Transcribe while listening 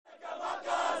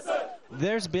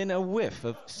There's been a whiff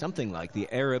of something like the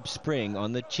Arab Spring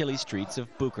on the chilly streets of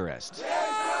Bucharest.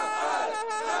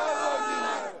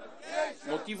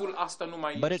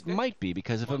 But it might be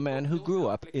because of a man who grew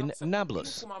up in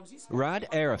Nablus. Raed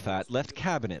Arafat left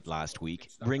cabinet last week,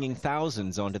 bringing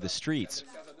thousands onto the streets.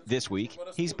 This week,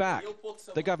 he's back.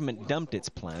 The government dumped its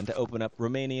plan to open up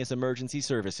Romania's emergency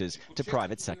services to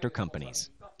private sector companies.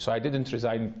 So I didn't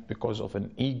resign because of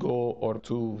an ego or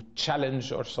to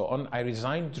challenge or so on. I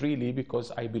resigned really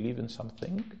because I believe in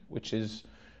something, which is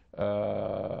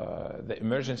the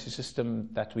emergency system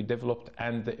that we developed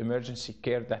and the emergency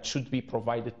care that should be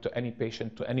provided to any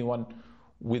patient, to anyone,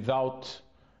 without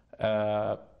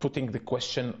putting the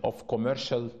question of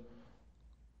commercial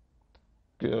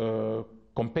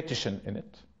competition in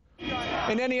it.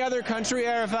 In any other country,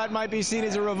 Arafat might be seen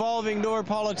as a revolving door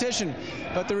politician,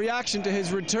 but the reaction to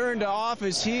his return to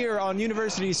office here on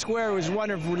University Square was one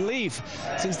of relief.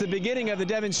 Since the beginning of the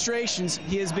demonstrations,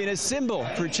 he has been a symbol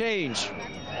for change.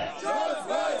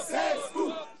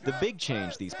 The big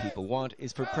change these people want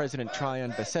is for President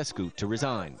Traian Băsescu to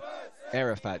resign.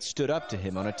 Arafat stood up to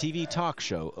him on a TV talk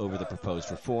show over the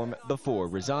proposed reform before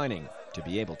resigning, to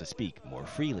be able to speak more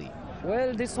freely.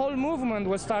 Well, this whole movement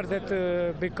was started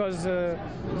because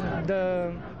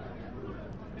the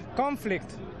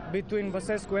conflict between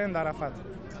Băsescu and Arafat.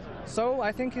 So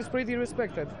I think he's pretty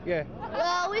respected, yeah.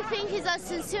 Well, we think he's a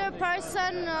sincere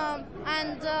person,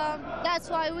 and that's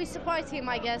why we support him,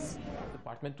 I guess.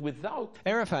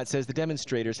 Arafat says the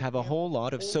demonstrators have a whole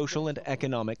lot of social and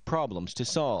economic problems to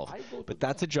solve, but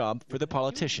that's a job for the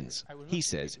politicians. He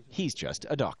says he's just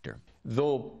a doctor.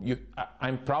 Though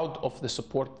I'm proud of the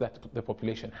support that the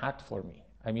population had for me.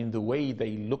 I mean, the way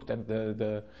they looked at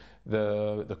the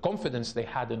confidence they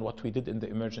had in what we did in the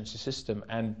emergency system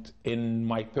and in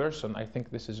my person, I think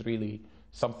this is really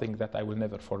something that I will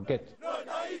never forget.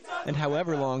 And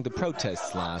however long the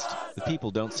protests last, the people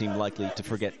don't seem likely to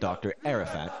forget Dr.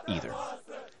 Arafat either.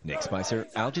 Nick Spicer,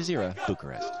 Al Jazeera,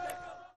 Bucharest.